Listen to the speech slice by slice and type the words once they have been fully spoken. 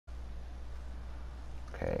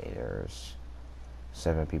Okay, there's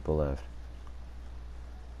 7 people left.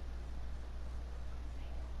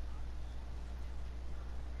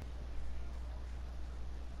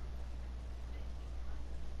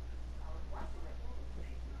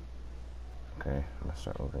 Okay, I'm gonna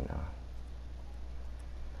start moving now.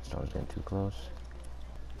 Someone's getting too close.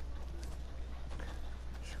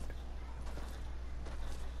 Shoot.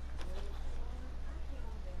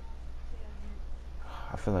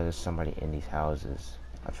 I feel like there's somebody in these houses.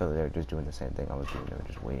 I feel like they're just doing the same thing I was doing. They were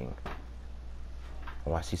just waiting.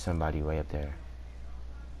 Oh, I see somebody way up there.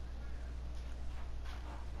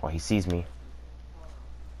 Oh, he sees me.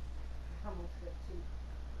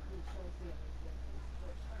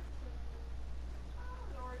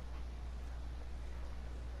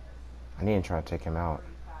 I need to try to take him out.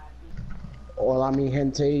 Hola, mi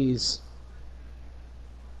gentes.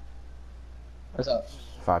 What's up?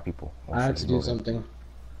 5 people. Oh, I had to do something.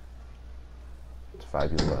 It's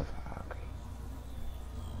 5 people left. Okay.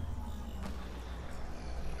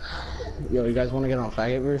 Yo, you guys want to get on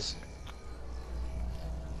Fagotverse?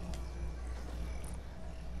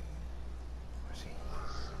 Where's he?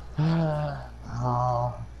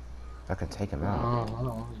 Oh. I can take him out. I don't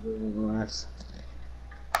want to do relax.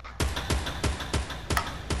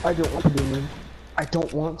 I don't want to do more. I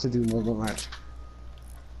don't want to do more match.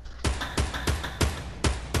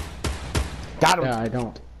 Got him. Yeah, I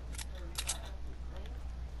don't.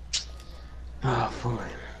 Ah, fine.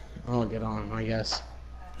 I'll get on, I guess.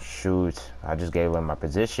 Shoot, I just gave him my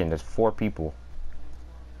position. There's 4 people.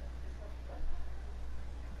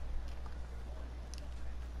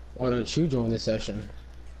 Why don't you join this session?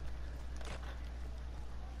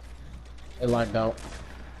 It lagged out.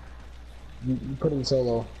 You put in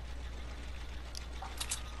solo.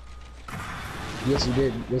 Yes, you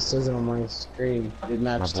did. This says it on my screen. Did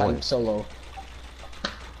match type solo.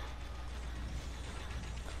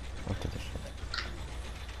 What the shit?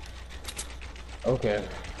 Okay.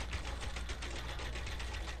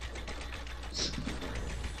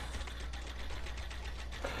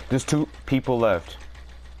 There's 2 people left.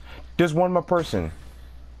 There's 1 more person.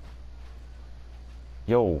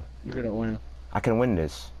 Yo. You're gonna win. I can win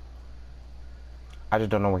this. I just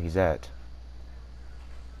don't know where he's at.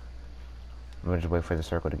 I'm gonna just wait for the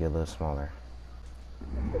circle to get a little smaller.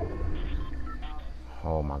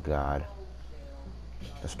 Oh my god.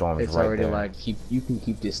 The storm is It's right already there. like you can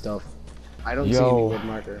keep this stuff. I don't see any wood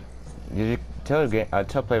marker. Did you tell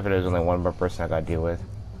player there's only 1 more person I gotta deal with?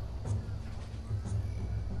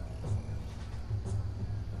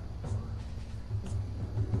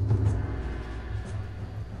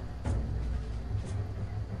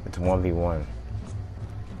 It's 1v1.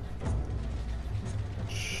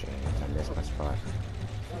 Shit, I missed my spot.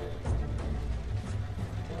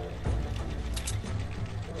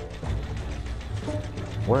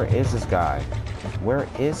 Where is this guy? Where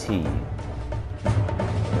is he?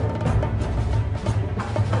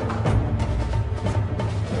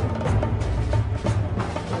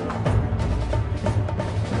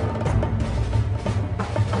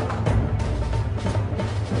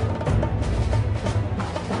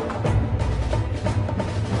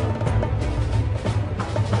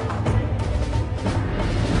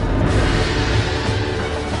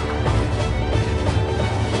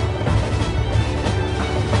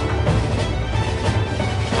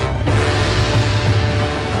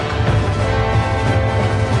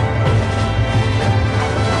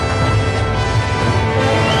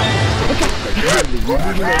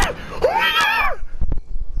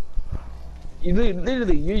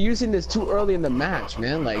 Literally, you're using this too early in the match,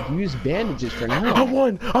 man. Like, use bandages for now. I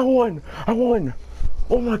won! I won! I won!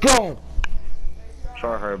 Oh my god!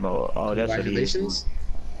 Try her mode. Oh, that's what he is.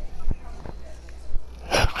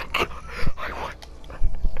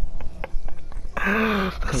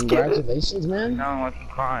 Congratulations, man. No, I'm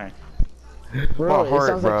crying. Bro, heart, it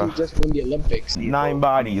sounds bro. like you just won the Olympics. 9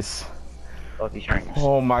 bodies. Both these ranks.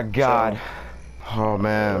 Oh my god. Oh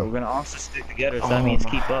man. We're gonna also stick together, so that means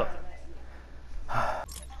keep up.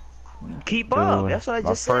 Keep up. That's what I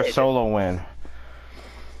just said. My first solo win.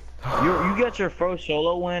 You got your first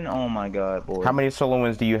solo win? Oh my god, boy. How many solo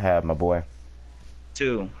wins do you have, my boy?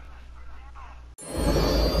 2.